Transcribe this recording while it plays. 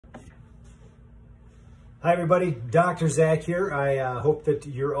Hi everybody, Dr. Zach here. I hope that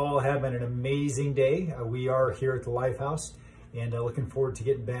you're all having an amazing day. We are here at the Lifehouse and looking forward to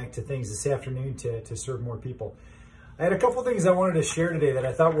getting back to things this afternoon to serve more people. I had a couple things I wanted to share today that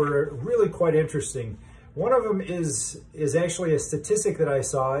I thought were really quite interesting. One of them is actually a statistic that I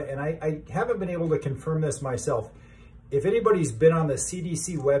saw, and I haven't been able to confirm this myself. If anybody's been on the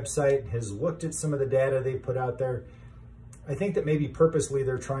CDC website, has looked at some of the data they put out there, I think that maybe purposely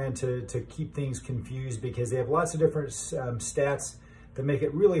they're trying to keep things confused because they have lots of different stats that make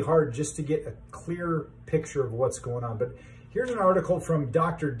it really hard just to get a clear picture of what's going on. But here's an article from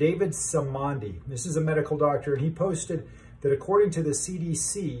Dr. David Samandi. This is a medical doctor, and he posted that according to the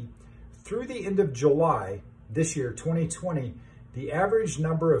CDC, through the end of July this year, 2020, the average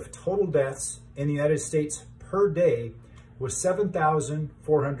number of total deaths in the United States per day was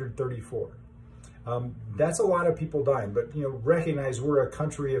 7,434. That's a lot of people dying, but recognize we're a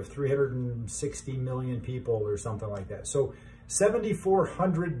country of 360 million people or something like that. So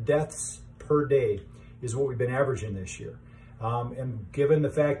 7,400 deaths per day is what we've been averaging this year. And given the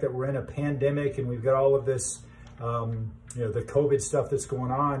fact that we're in a pandemic and we've got all of this, the COVID stuff that's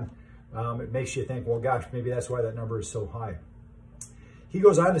going on, it makes you think, well, gosh, maybe that's why that number is so high. He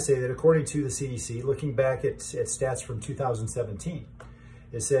goes on to say that according to the CDC, looking back at stats from 2017,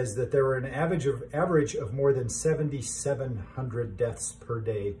 it says that there were an average of more than 7,700 deaths per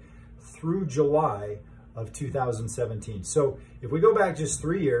day through July of 2017. So if we go back just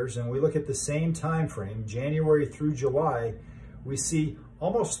 3 years and we look at the same time frame, January through July, we see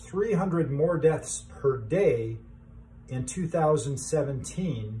almost 300 more deaths per day in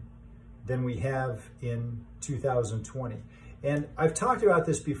 2017 than we have in 2020. And I've talked about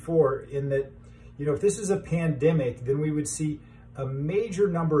this before in that, if this is a pandemic, then we would see a major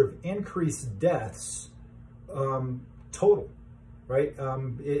number of increased deaths total, right?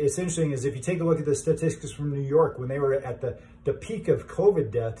 It's interesting is if you take a look at the statistics from New York, when they were at the peak of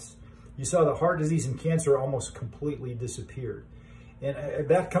COVID deaths, you saw that heart disease and cancer almost completely disappeared. And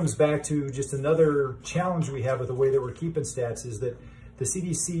that comes back to just another challenge we have with the way that we're keeping stats is that the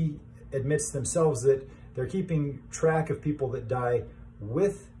CDC admits themselves that they're keeping track of people that die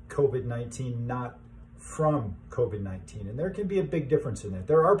with COVID-19, not from COVID-19. And there can be a big difference in that.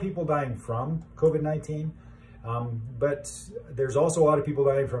 There are people dying from COVID-19, but there's also a lot of people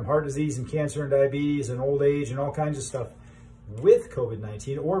dying from heart disease and cancer and diabetes and old age and all kinds of stuff with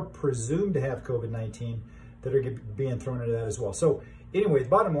COVID-19 or presumed to have COVID-19 that are being thrown into that as well. So anyway, the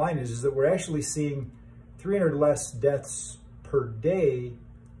bottom line is that we're actually seeing 300 less deaths per day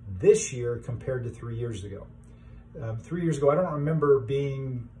this year compared to 3 years ago. 3 years ago, I don't remember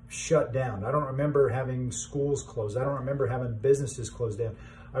being shut down. I don't remember having schools closed. I don't remember having businesses closed down.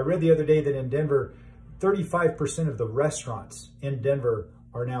 I read the other day that in Denver, 35% of the restaurants in Denver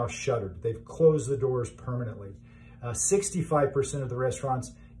are now shuttered. They've closed the doors permanently. 65% of the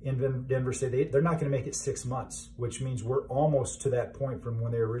restaurants in Denver say they're not going to make it 6 months, which means we're almost to that point from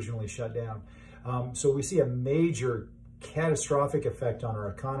when they originally shut down. So we see a major catastrophic effect on our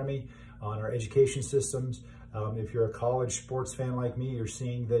economy, on our education systems. If you're a college sports fan like me, you're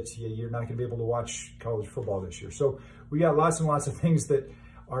seeing that you're not going to be able to watch college football this year. So we got lots and lots of things that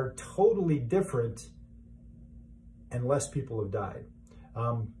are totally different and less people have died.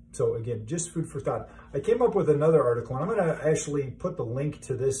 So again, just food for thought. I came up with another article, and I'm going to actually put the link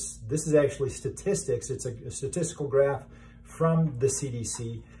to this. This is actually statistics. It's a statistical graph from the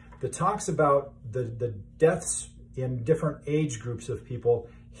CDC that talks about the deaths in different age groups of people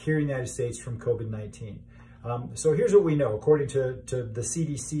here in the United States from COVID-19. So here's what we know, according to the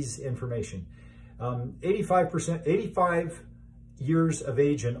CDC's information. 85 years of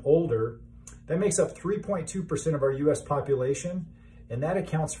age and older, that makes up 3.2% of our US population, and that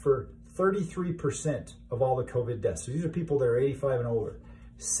accounts for 33% of all the COVID deaths. So these are people that are 85 and older.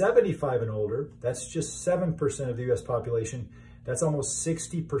 75 and older, that's just 7% of the US population. That's almost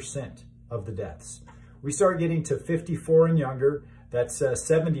 60% of the deaths. We start getting to 54 and younger, that's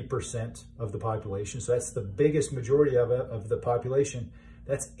 70% of the population. So that's the biggest majority of the population.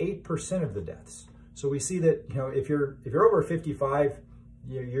 That's 8% of the deaths. So we see that, if you're over 55,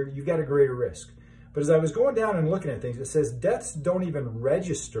 you've got a greater risk. But as I was going down and looking at things, it says deaths don't even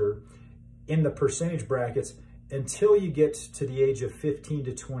register in the percentage brackets until you get to the age of 15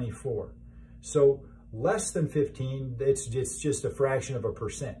 to 24. So less than 15, it's just a fraction of a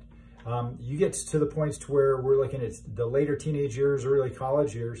percent. You get to the points to where we're looking at the later teenage years, early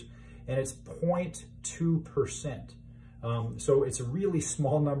college years, and it's 0.2%. So it's a really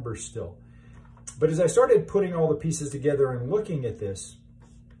small number still. But as I started putting all the pieces together and looking at this,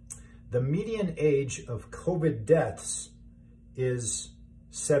 the median age of COVID deaths is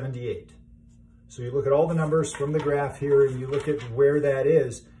 78. So you look at all the numbers from the graph here and you look at where that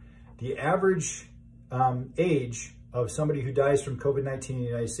is. The average age of somebody who dies from COVID-19 in the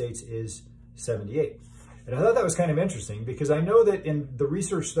United States is 78. And I thought that was kind of interesting because I know that in the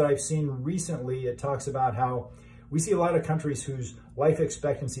research that I've seen recently, it talks about how we see a lot of countries whose life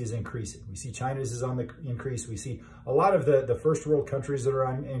expectancy is increasing. We see China's is on the increase. We see a lot of the first world countries that are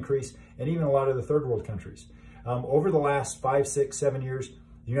on increase, and even a lot of the third world countries. Over the last 5, 6, 7 years,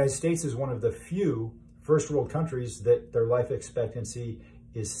 the United States is one of the few first world countries that their life expectancy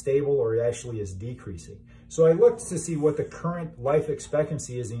is stable or actually is decreasing. So I looked to see what the current life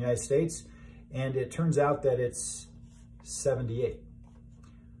expectancy is in the United States, and it turns out that it's 78.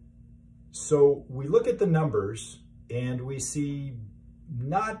 So we look at the numbers and we see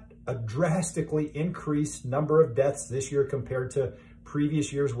not a drastically increased number of deaths this year compared to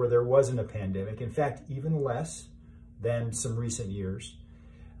previous years where there wasn't a pandemic. In fact, even less than some recent years.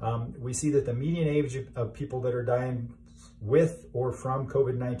 We see that the median age of people that are dying with or from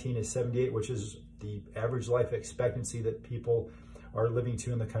COVID-19 is 78, which is the average life expectancy that people are living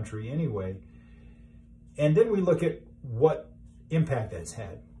to in the country anyway. And then we look at what impact that's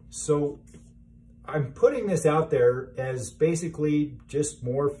had. So I'm putting this out there as basically just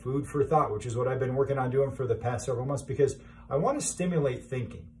more food for thought, which is what I've been working on doing for the past several months, because I want to stimulate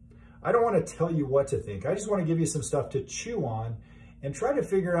thinking. I don't want to tell you what to think. I just want to give you some stuff to chew on and try to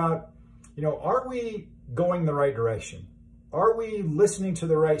figure out, are we going the right direction? Are we listening to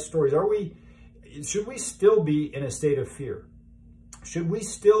the right stories? Should we still be in a state of fear? Should we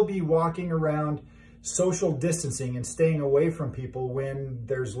still be walking around social distancing and staying away from people when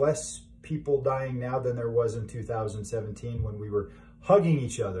there's less people dying now than there was in 2017 when we were hugging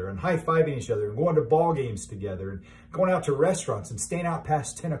each other and high-fiving each other and going to ball games together and going out to restaurants and staying out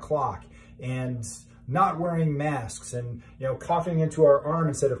past 10 o'clock and not wearing masks and, coughing into our arm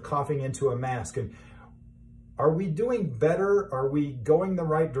instead of coughing into a mask? And are we doing better? Are we going the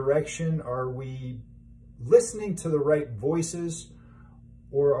right direction? Are we listening to the right voices?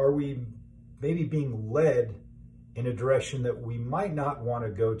 Or are we maybe being led in a direction that we might not want to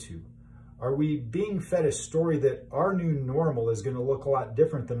go to? Are we being fed a story that our new normal is going to look a lot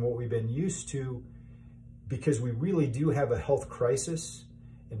different than what we've been used to because we really do have a health crisis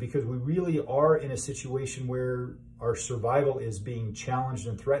and because we really are in a situation where our survival is being challenged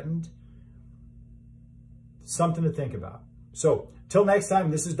and threatened? Something to think about. So till next time,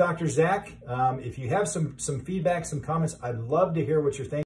 this is Dr. Zach. If you have some feedback, some comments, I'd love to hear what you're thinking.